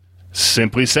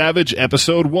Simply Savage,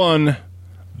 Episode 1,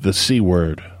 The C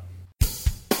Word.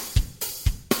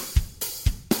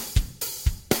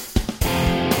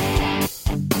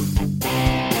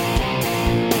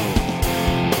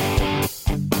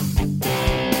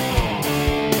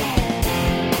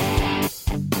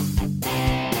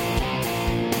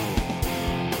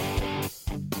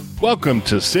 Welcome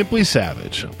to Simply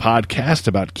Savage, a podcast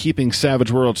about keeping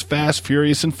Savage Worlds fast,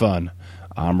 furious, and fun.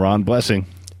 I'm Ron Blessing.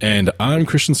 And I'm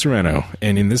Christian Serrano.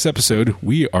 And in this episode,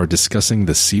 we are discussing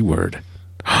the C word.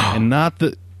 And not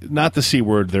the C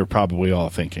word they're probably all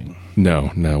thinking.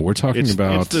 No, we're talking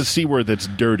about... It's the C word that's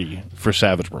dirty for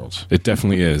Savage Worlds. It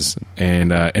definitely is. And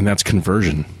that's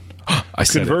conversion. I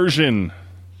said Conversion. It.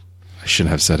 I shouldn't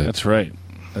have said it. That's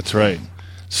right.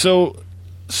 So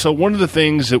one of the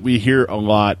things that we hear a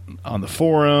lot on the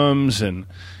forums, and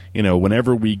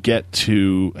whenever we get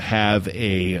to have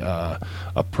a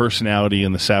personality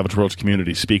in the Savage Worlds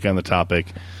community speak on the topic,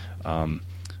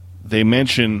 they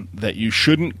mention that you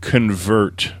shouldn't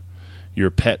convert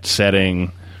your pet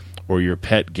setting or your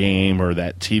pet game or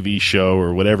that TV show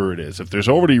or whatever it is. If there's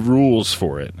already rules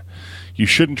for it, you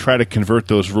shouldn't try to convert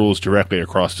those rules directly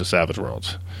across to Savage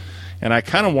Worlds. And I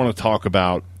kind of want to talk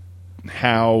about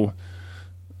how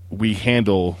we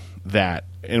handle that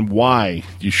and why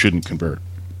you shouldn't convert.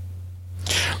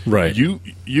 Right.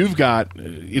 You've got...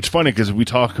 It's funny because we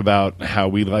talk about how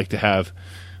we like to have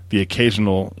the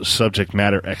occasional subject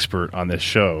matter expert on this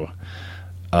show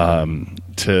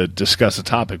to discuss a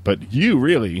topic, but you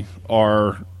really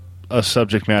are a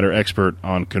subject matter expert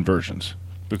on conversions.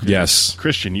 Because, yes.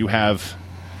 Christian, you have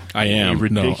I am. a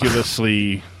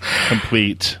ridiculously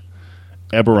complete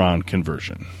Eberron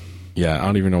conversion. Yeah, I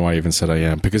don't even know why I even said I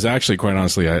am. Because actually, quite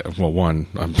honestly, one,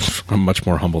 I'm much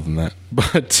more humble than that.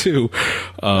 But two,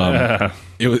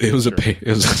 it was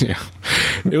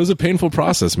a painful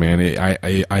process, man.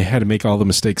 I had to make all the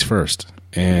mistakes first,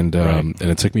 and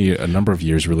it took me a number of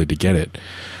years really to get it.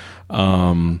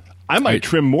 I might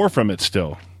trim more from it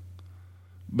still,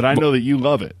 but I know that you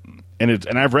love it,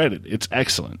 and I've read it. It's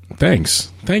excellent.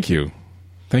 Thanks, thank you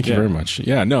very much.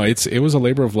 Yeah, no, it was a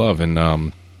labor of love,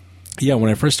 and yeah,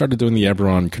 when I first started doing the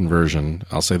Eberron conversion,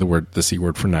 I'll say the C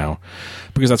word for now,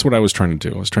 because that's what I was trying to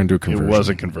do. I was trying to do a conversion. It was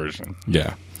a conversion.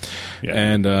 Yeah.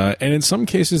 And in some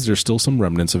cases, there's still some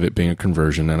remnants of it being a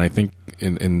conversion, and I think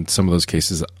in some of those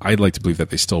cases, I'd like to believe that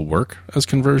they still work as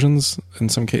conversions in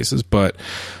some cases. But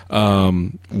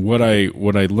what I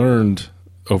learned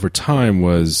over time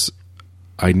was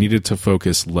I needed to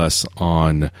focus less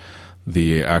on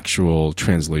the actual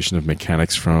translation of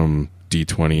mechanics from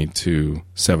D20 to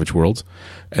Savage Worlds,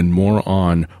 and more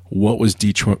on what was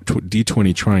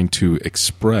D20 trying to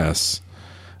express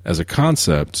as a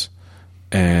concept,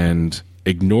 and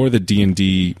ignore the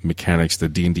D&D mechanics, the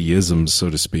D&D isms, so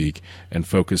to speak, and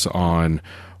focus on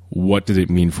what did it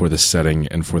mean for the setting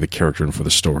and for the character and for the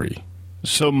story.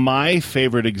 So my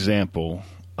favorite example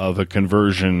of a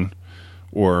conversion,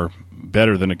 or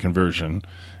better than a conversion,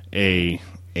 a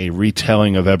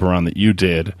retelling of Eberron that you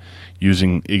did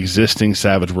using existing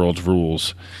Savage Worlds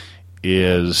rules,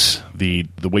 is the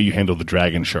way you handle the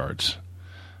dragon shards.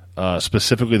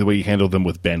 Specifically the way you handle them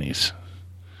with bennies.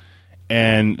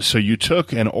 And so you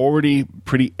took an already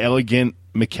pretty elegant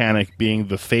mechanic, being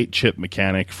the Fate Chip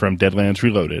mechanic from Deadlands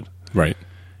Reloaded. Right.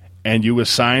 And you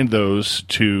assigned those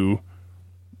to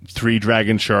 3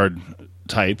 dragon shard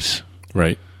types.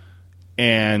 Right.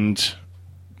 And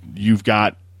you've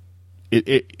got...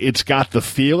 It's got the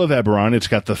feel of Eberron, it's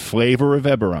got the flavor of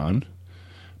Eberron,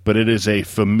 but it is a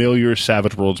familiar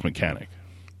Savage Worlds mechanic.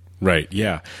 Right,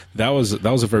 yeah. That was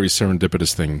a very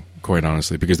serendipitous thing, quite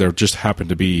honestly, because there just happened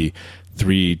to be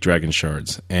 3 dragon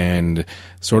shards, and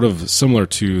sort of similar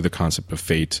to the concept of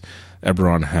Fate,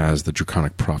 Eberron has the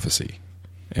Draconic Prophecy,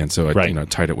 and so I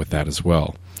tied it with that as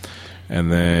well.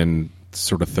 And then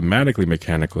sort of thematically,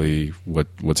 mechanically,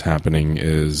 what's happening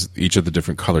is each of the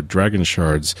different colored dragon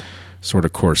shards sort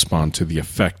of correspond to the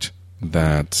effect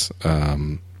that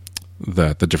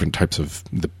that the different types of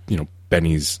the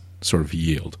bennies sort of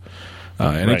yield,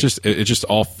 and it just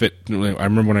all fit. I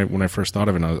remember when I first thought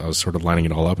of it, I was sort of lining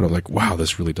it all up, and I was like, wow,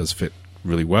 this really does fit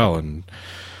really well, and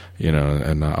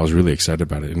I was really excited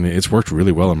about it, and it's worked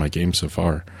really well in my game so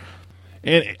far.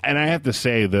 And I have to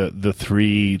say the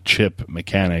 3 chip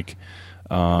mechanic,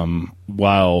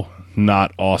 while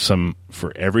not awesome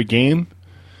for every game,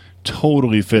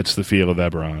 totally fits the feel of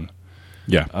Eberron.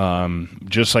 Yeah.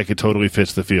 Just like it totally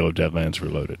fits the feel of Deadlands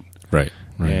Reloaded. Right.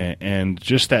 And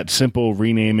just that simple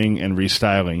renaming and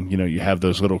restyling. You have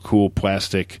those little cool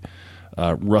plastic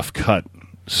rough cut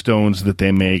stones that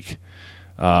they make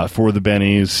for the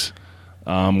bennies.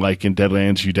 Like in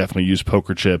Deadlands, you definitely use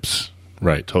poker chips.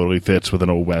 Right. Totally fits with an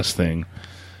Old West thing.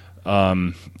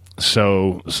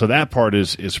 So that part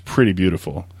is pretty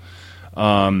beautiful.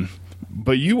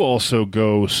 But you also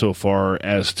go so far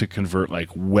as to convert like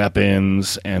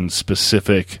weapons and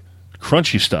specific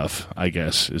crunchy stuff, I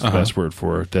guess is the best word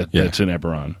for it, that's in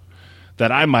Eberron.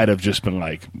 That I might have just been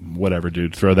like, whatever,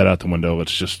 dude, throw that out the window.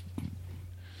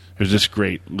 There's this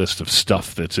great list of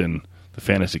stuff that's in the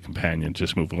Fantasy Companion.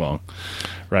 Just move along,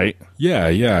 right? Yeah,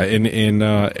 and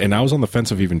I was on the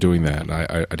fence of even doing that.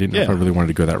 I didn't know if I really wanted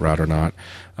to go that route or not.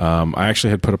 I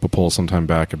actually had put up a poll sometime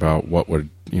back about what would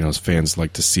fans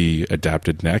like to see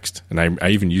adapted next, and I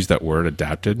even used that word,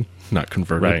 adapted, not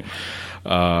converted.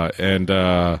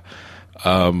 Right.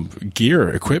 Gear,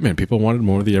 equipment. People wanted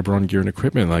more of the Eberron gear and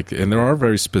equipment. And there are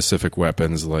very specific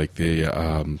weapons like the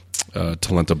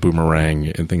Talenta boomerang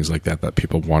and things like that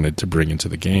people wanted to bring into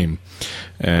the game,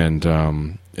 and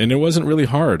it wasn't really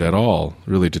hard at all,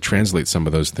 really, to translate some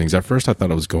of those things. At first, I thought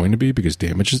it was going to be because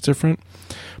damage is different,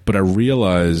 but I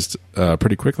realized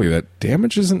pretty quickly that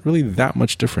damage isn't really that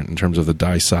much different in terms of the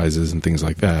die sizes and things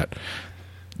like that.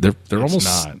 They're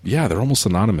almost not. Yeah, they're almost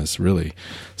synonymous, really.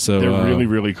 So they're really,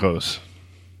 really close.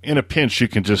 In a pinch, you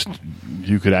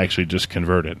could actually just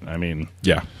convert it. I mean,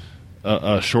 yeah,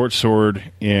 a short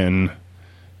sword in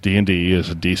D&D is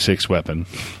a D6 weapon.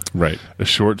 Right. A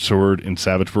short sword in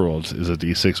Savage Worlds is a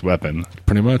D6 weapon.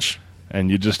 Pretty much. And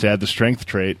you just add the strength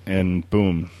trait, and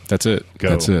boom. That's it. Go.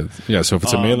 That's it. Yeah, so if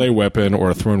it's a melee weapon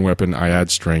or a thrown weapon, I add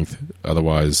strength.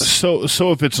 Otherwise... So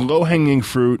if it's low-hanging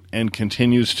fruit and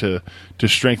continues to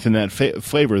strengthen that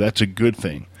flavor, that's a good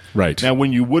thing. Right. Now,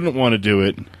 when you wouldn't want to do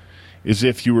it is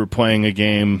if you were playing a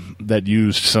game that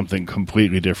used something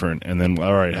completely different, and then,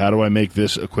 all right, how do I make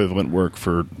this equivalent work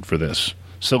for this?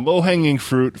 So low-hanging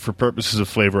fruit for purposes of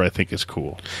flavor, I think, is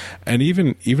cool. And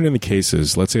even in the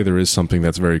cases, let's say there is something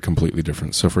that's very completely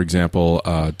different. So, for example,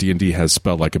 D&D has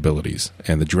spell-like abilities,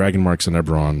 and the dragon marks in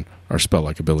Eberron are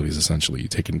spell-like abilities, essentially. You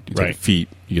take a feat,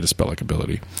 you get a spell-like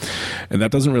ability. And that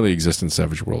doesn't really exist in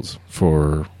Savage Worlds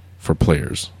for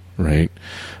players, right?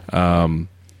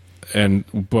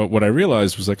 But what I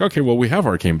realized was like, okay, well, we have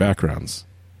arcane backgrounds.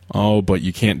 Oh, but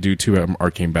you can't do two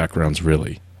arcane backgrounds,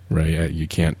 really, right? You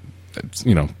can't,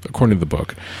 according to the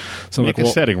book. So make a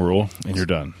setting rule, and you're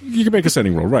done. You can make a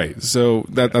setting rule, right? So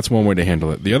that's one way to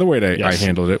handle it. The other way I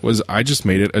handled it was I just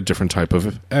made it a different type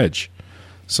of edge.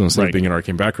 So instead of being an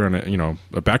arcane background,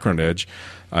 a background edge,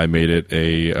 I made it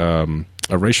a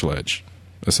racial edge,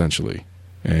 essentially.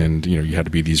 And you had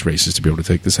to be these races to be able to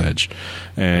take this edge,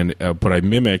 and but I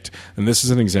mimicked. And this is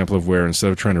an example of where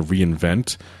instead of trying to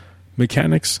reinvent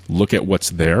mechanics, look at what's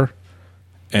there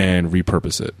and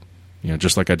repurpose it.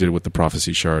 Just like I did with the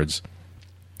prophecy shards,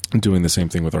 doing the same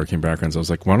thing with arcane backgrounds. I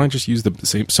was like, why don't I just use the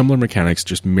same similar mechanics,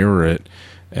 just mirror it,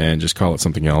 and just call it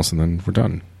something else, and then we're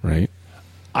done, right?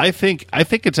 I think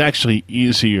it's actually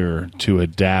easier to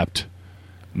adapt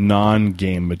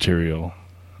non-game material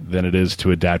than it is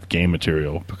to adapt game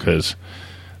material, because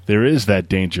there is that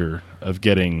danger of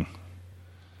getting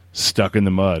stuck in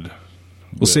the mud.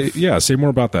 Well, say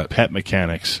more about that. Pet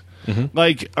mechanics. Mm-hmm.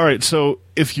 Like, all right, so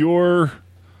if you're,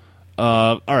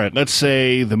 all right, let's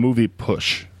say the movie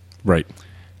Push. Right.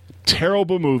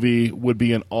 Terrible movie, would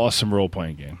be an awesome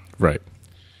role-playing game. Right.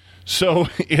 So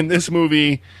in this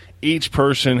movie, each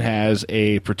person has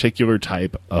a particular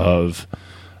type of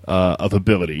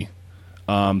ability.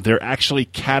 They're actually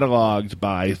cataloged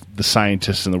by the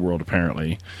scientists in the world,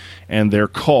 apparently, and they're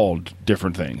called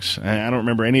different things. And I don't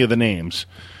remember any of the names.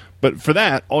 But for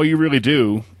that, all you really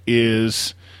do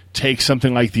is take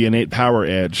something like the innate power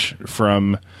edge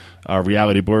from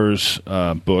Reality Blur's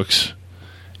books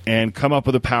and come up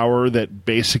with a power that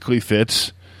basically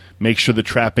fits, make sure the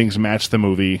trappings match the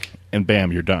movie, and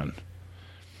bam, you're done.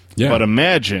 Yeah. But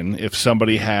imagine if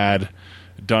somebody had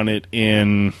done it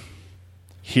in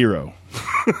Hero.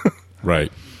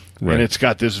 Right. And it's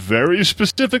got this very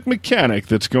specific mechanic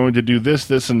that's going to do this,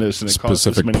 and this, and it costs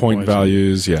specific this many point points.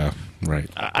 Values. Yeah, right.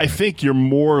 I think you're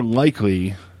more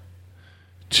likely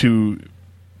to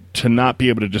not be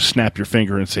able to just snap your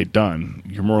finger and say done.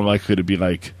 You're more likely to be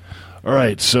like, all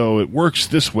right, so it works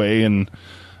this way, and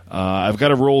I've got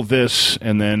to roll this,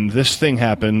 and then this thing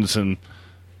happens, and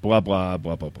blah blah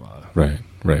blah blah blah. Right.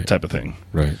 Type of thing.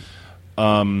 Right.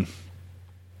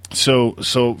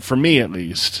 So for me at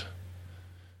least,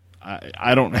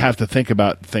 I don't have to think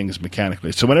about things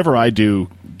mechanically. So whenever I do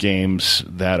games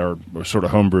that are sort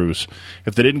of homebrews,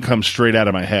 if they didn't come straight out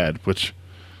of my head, which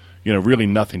really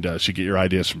nothing does, you get your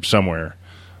ideas from somewhere,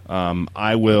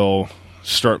 I will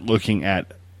start looking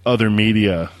at other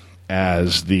media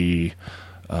as the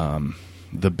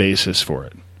basis for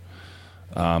it.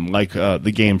 like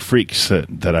the game Freaks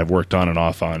that I've worked on and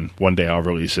off on. One day I'll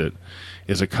release it.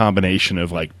 Is a combination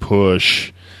of like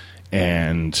Push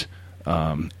and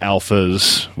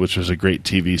Alphas, which was a great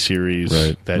TV series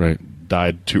that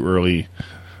died too early.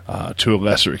 To a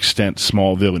lesser extent,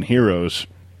 Smallville and Heroes,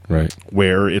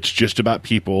 where it's just about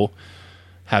people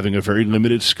having a very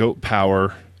limited scope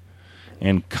power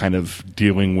and kind of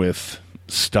dealing with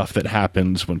stuff that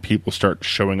happens when people start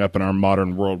showing up in our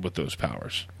modern world with those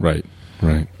powers. Right.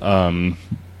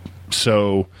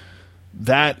 So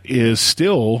that is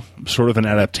still sort of an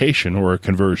adaptation or a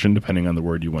conversion, depending on the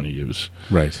word you want to use.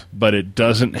 Right. But it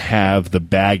doesn't have the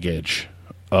baggage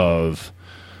of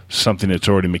something that's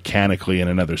already mechanically in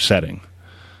another setting.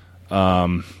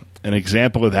 An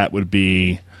example of that would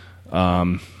be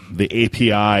the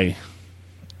API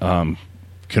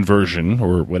conversion,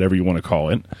 or whatever you want to call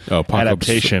it,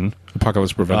 adaptation.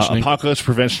 Apocalypse Prevention. Apocalypse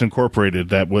Prevention Incorporated,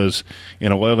 that was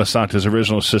in Aloy Santa's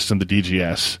original system, the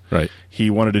DGS. Right. He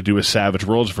wanted to do a Savage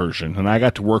Worlds version, and I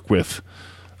got to work with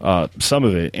some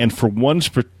of it. And for one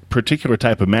particular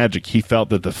type of magic, he felt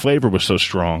that the flavor was so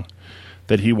strong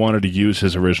that he wanted to use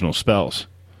his original spells.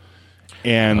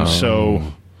 And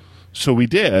so we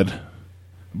did,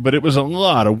 but it was a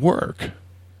lot of work.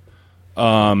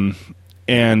 And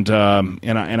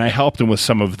I helped him with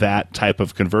some of that type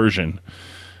of conversion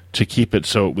to keep it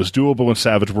so it was doable in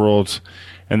Savage Worlds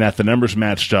and that the numbers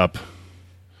matched up,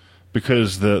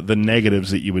 because the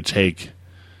negatives that you would take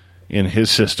in his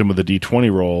system with a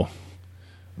D20 roll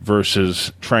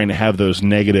versus trying to have those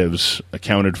negatives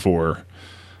accounted for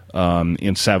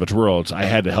in Savage Worlds, I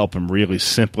had to help him really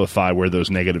simplify where those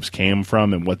negatives came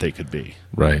from and what they could be.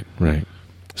 Right.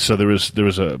 So there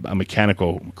was a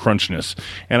mechanical crunchness.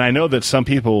 And I know that some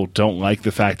people don't like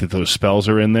the fact that those spells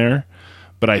are in there,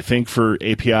 but I think for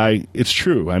API, it's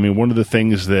true. I mean, one of the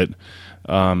things that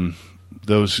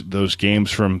those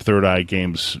games from Third Eye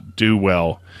Games do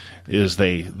well is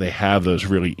they have those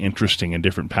really interesting and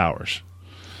different powers.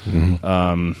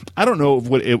 Mm-hmm. I don't know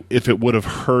if it would have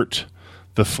hurt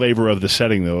the flavor of the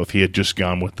setting, though, if he had just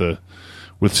gone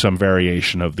with some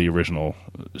variation of the original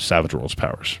Savage Worlds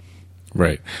powers.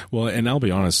 Right. Well, and I'll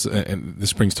be honest, and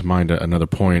this brings to mind another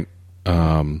point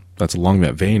that's along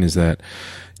that vein, is that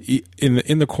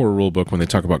in the core rulebook, when they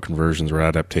talk about conversions or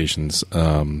adaptations,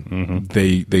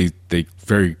 they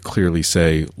very clearly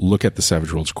say, look at the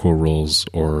Savage Worlds core rules,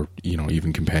 or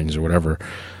even companions or whatever.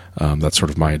 That's sort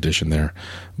of my addition there.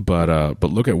 But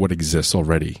look at what exists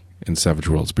already in Savage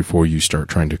Worlds before you start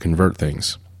trying to convert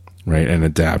things, right, and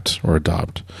adapt or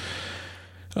adopt.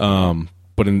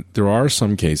 But there are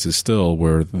some cases still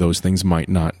where those things might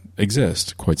not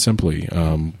exist, quite simply.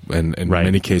 And in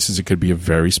many cases, it could be a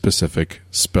very specific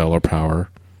spell or power.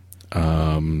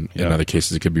 In other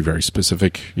cases, it could be very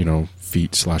specific,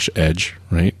 feat/edge,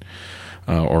 right?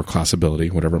 Or class ability,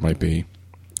 whatever it might be.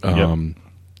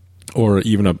 Or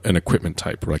even an equipment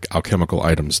type, like alchemical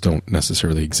items don't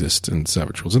necessarily exist in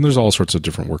Savage Worlds. And there's all sorts of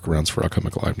different workarounds for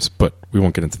alchemical items, but we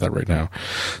won't get into that right now.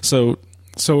 So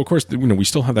of course, we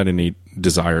still have that innate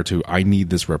desire I need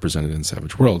this represented in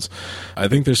Savage Worlds. I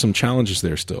think there's some challenges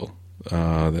there still.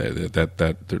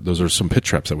 Those are some pit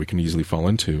traps that we can easily fall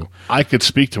into. I could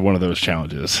speak to one of those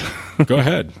challenges. Go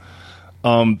ahead.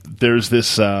 There's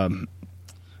this.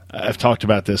 I've talked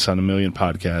about this on a million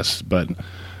podcasts, but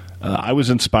I was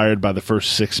inspired by the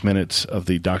first 6 minutes of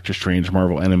the Doctor Strange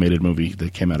Marvel animated movie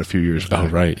that came out a few years back. Oh,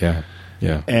 right, yeah.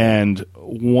 And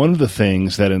one of the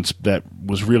things that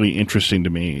was really interesting to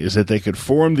me is that they could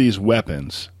form these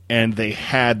weapons, and they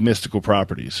had mystical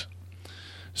properties.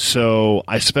 So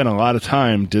I spent a lot of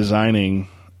time designing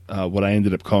what I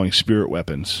ended up calling spirit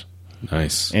weapons.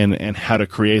 Nice. And how to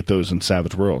create those in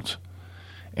Savage Worlds.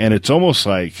 And it's almost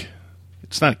like,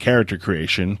 it's not character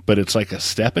creation, but it's like a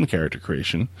step in character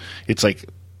creation. It's like,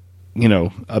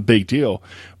 a big deal.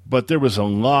 But there was a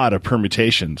lot of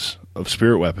permutations of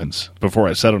spirit weapons before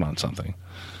I settled on something.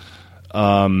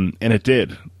 And it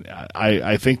did.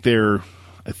 I think there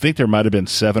might have been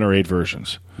 7 or 8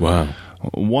 versions. Wow.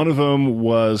 One of them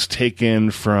was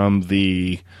taken from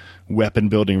the weapon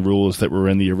building rules that were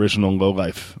in the original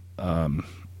Lowlife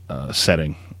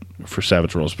setting for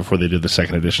Savage Worlds before they did the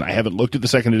second edition. I haven't looked at the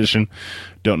second edition.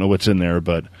 Don't know what's in there,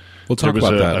 but we'll talk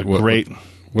about that.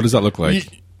 What does that look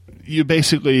like? You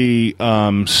basically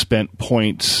spent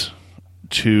points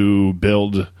to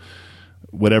build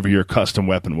whatever your custom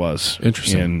weapon was.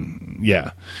 Interesting.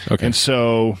 Okay. And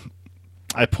so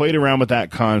I played around with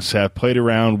that concept, played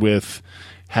around with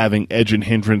having edge and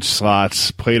hindrance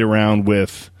slots, played around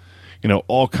with,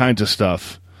 all kinds of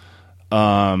stuff.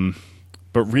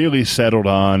 But really settled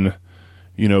on,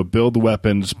 build the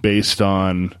weapons based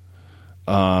on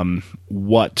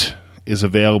what is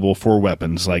available for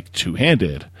weapons like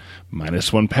two-handed,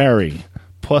 -1 parry,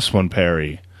 +1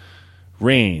 parry,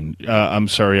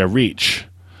 a reach,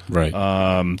 Right.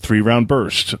 3-round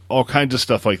burst, all kinds of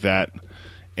stuff like that,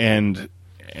 and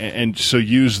so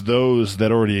use those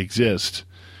that already exist,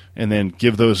 and then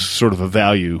give those sort of a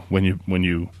value when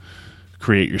you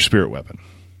create your spirit weapon.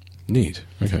 Neat.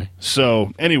 Okay.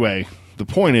 So anyway, the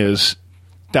point is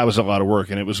that was a lot of work,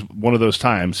 and it was one of those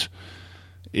times.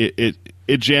 It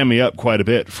jammed me up quite a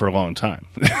bit for a long time.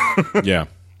 Yeah.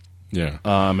 Yeah.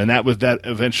 And that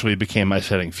eventually became my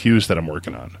setting Fuse that I'm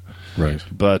working on. Right.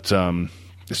 But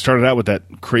it started out with that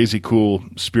crazy cool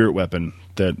spirit weapon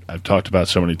that I've talked about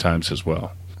so many times as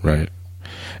well. Right.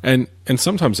 And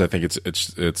sometimes I think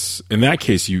it's in that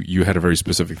case you had a very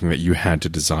specific thing that you had to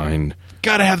design.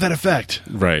 Got to have that effect.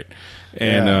 Right.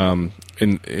 And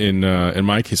in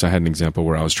my case, I had an example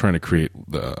where I was trying to create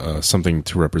something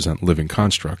to represent living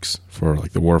constructs for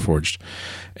like the Warforged,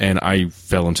 and I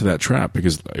fell into that trap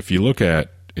because if you look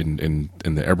at in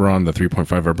the Eberron, the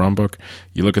 3.5 Eberron book,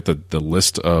 you look at the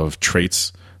list of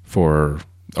traits for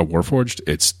a Warforged,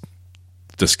 it's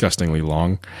disgustingly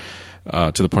long,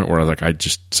 to the point where I was like,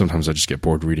 sometimes I just get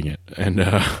bored reading it, and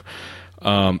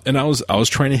I was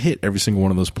trying to hit every single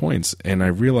one of those points, and I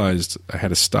realized I had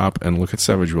to stop and look at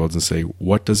Savage Worlds and say,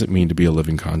 what does it mean to be a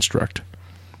living construct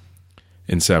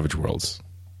in Savage Worlds?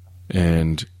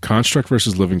 And construct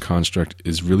versus living construct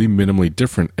is really minimally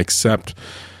different, except,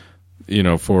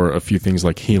 for a few things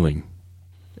like healing.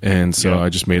 And so I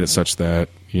just made it such that,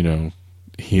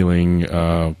 healing,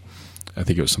 I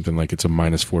think it was something like it's a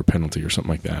 -4 penalty or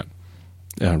something like that.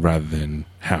 Rather than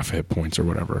half hit points or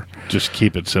whatever. Just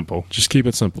keep it simple.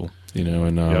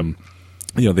 And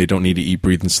they don't need to eat,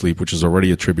 breathe, and sleep, which is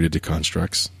already attributed to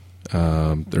constructs.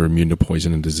 They're immune to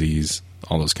poison and disease,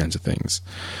 all those kinds of things.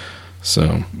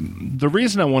 So the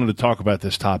reason I wanted to talk about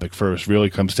this topic first really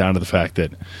comes down to the fact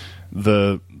that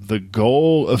the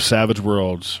goal of Savage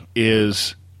Worlds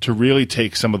is to really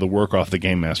take some of the work off the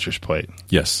Game Master's plate.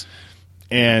 Yes.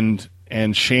 And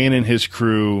Shane and his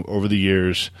crew over the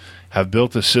years have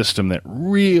built a system that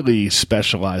really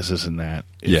specializes in that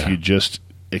if you just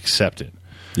accept it.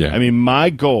 Yeah. I mean, my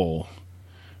goal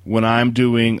when I'm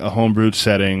doing a homebrewed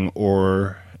setting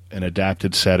or an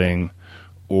adapted setting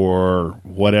or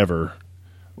whatever,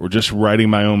 or just writing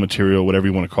my own material, whatever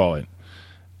you want to call it,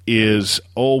 is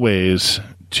always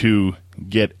to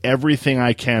get everything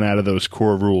I can out of those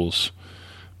core rules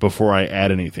before I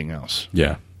add anything else.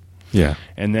 Yeah. Yeah.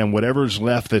 And then whatever's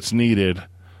left that's needed,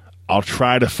 I'll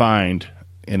try to find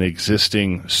an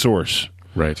existing source.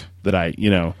 Right. That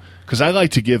because I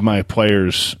like to give my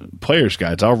players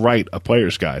guides. I'll write a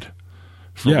player's guide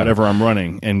for whatever I'm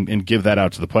running and give that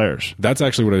out to the players. That's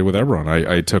actually what I did with Eberron.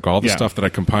 I took all the stuff that I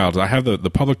compiled. I have the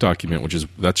public document,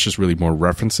 that's just really more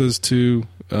references to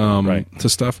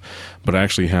stuff. But I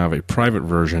actually have a private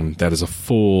version that is a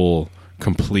full,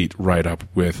 complete write-up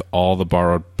with all the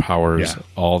borrowed powers,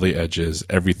 all the edges,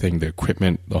 everything, the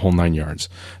equipment, the whole 9 yards.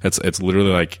 It's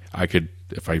literally like I could,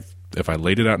 if I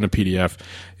laid it out in a PDF,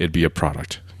 it'd be a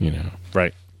product,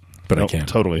 Right. But I can't.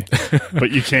 Totally.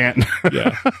 But you can't.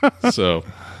 Yeah. So.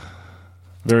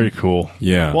 Very cool.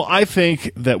 Yeah. Well, I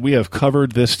think that we have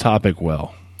covered this topic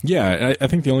well. Yeah, I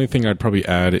think the only thing I'd probably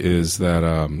add is that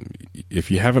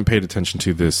if you haven't paid attention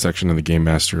to this section of the game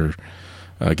mastering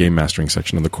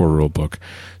section of the core rule book,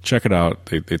 check it out.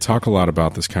 They talk a lot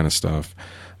about this kind of stuff.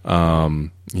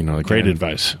 Great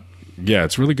advice. Yeah,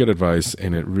 it's really good advice,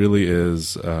 and it really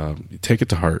is. Take it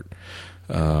to heart,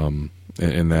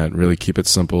 and that really keep it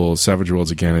simple. Savage Worlds,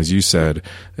 again, as you said,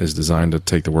 is designed to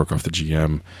take the work off the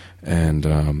GM,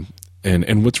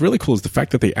 and what's really cool is the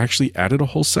fact that they actually added a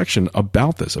whole section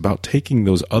about this, about taking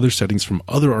those other settings from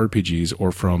other RPGs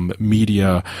or from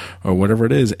media or whatever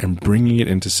it is and bringing it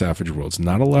into Savage Worlds.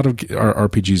 Not a lot of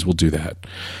RPGs will do that.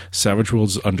 Savage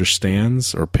Worlds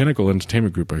understands, or Pinnacle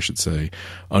Entertainment Group, I should say,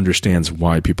 understands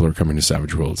why people are coming to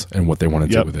Savage Worlds and what they want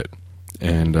to do with it.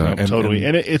 And totally.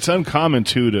 And it's uncommon,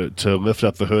 too, to lift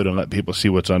up the hood and let people see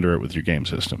what's under it with your game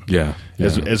system. Yeah.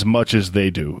 As much as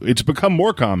they do. It's become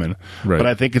more common, but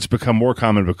I think it's become more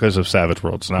common because of Savage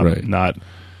Worlds, not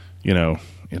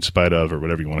in spite of, or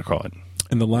whatever you want to call it.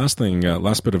 And the last thing,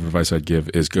 last bit of advice I'd give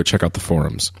is go check out the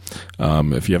forums.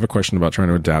 If you have a question about trying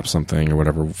to adapt something or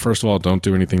whatever, first of all, don't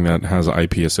do anything that has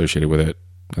IP associated with it.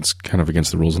 That's kind of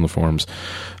against the rules in the forums.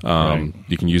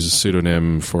 You can use a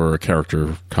pseudonym for a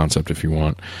character concept if you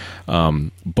want.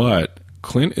 But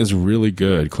Clint is really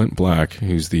good. Clint Black,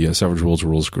 who's the Savage Worlds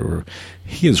rules guru,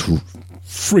 he is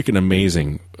freaking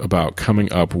amazing about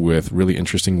coming up with really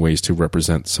interesting ways to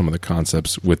represent some of the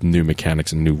concepts with new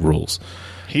mechanics and new rules.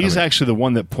 He's actually the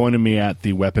one that pointed me at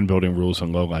the weapon building rules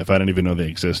in Low Life. I didn't even know they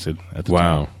existed at the time.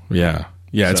 Wow. Yeah.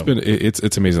 Yeah, So-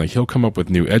 it's amazing. Like, he'll come up with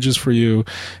new edges for you.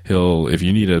 If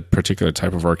you need a particular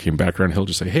type of arcane background, he'll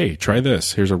just say, "Hey, try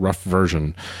this. Here's a rough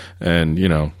version," and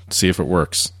see if it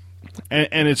works.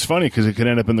 And it's funny because it could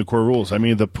end up in the core rules. I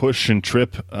mean, the push and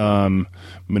trip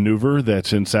maneuver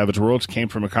that's in Savage Worlds came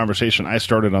from a conversation I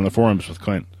started on the forums with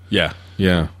Clint. Yeah,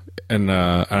 yeah, and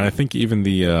I think even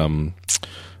the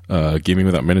Gaming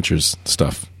Without Miniatures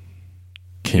stuff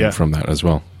came from that as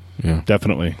well. Yeah,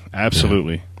 Definitely.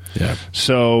 Absolutely. yeah.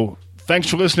 So thanks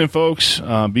for listening, folks.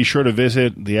 Be sure to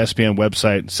visit the SPN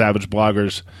website,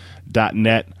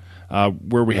 savagebloggers.net,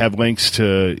 where we have links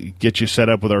to get you set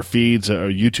up with our feeds, our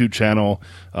YouTube channel,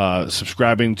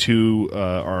 subscribing to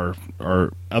our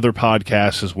other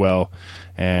podcasts as well,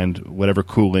 and whatever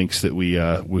cool links that we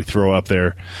throw up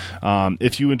there.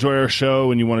 If you enjoy our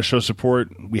show and you want to show support,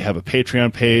 we have a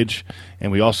Patreon page,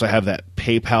 and we also have that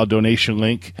PayPal donation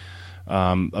link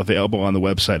available on the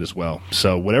website as well.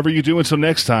 So whatever you do until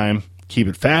next time, keep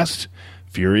it fast,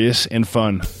 furious, and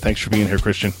fun. Thanks for being here,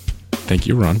 Christian. Thank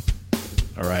you, Ron.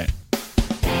 All right.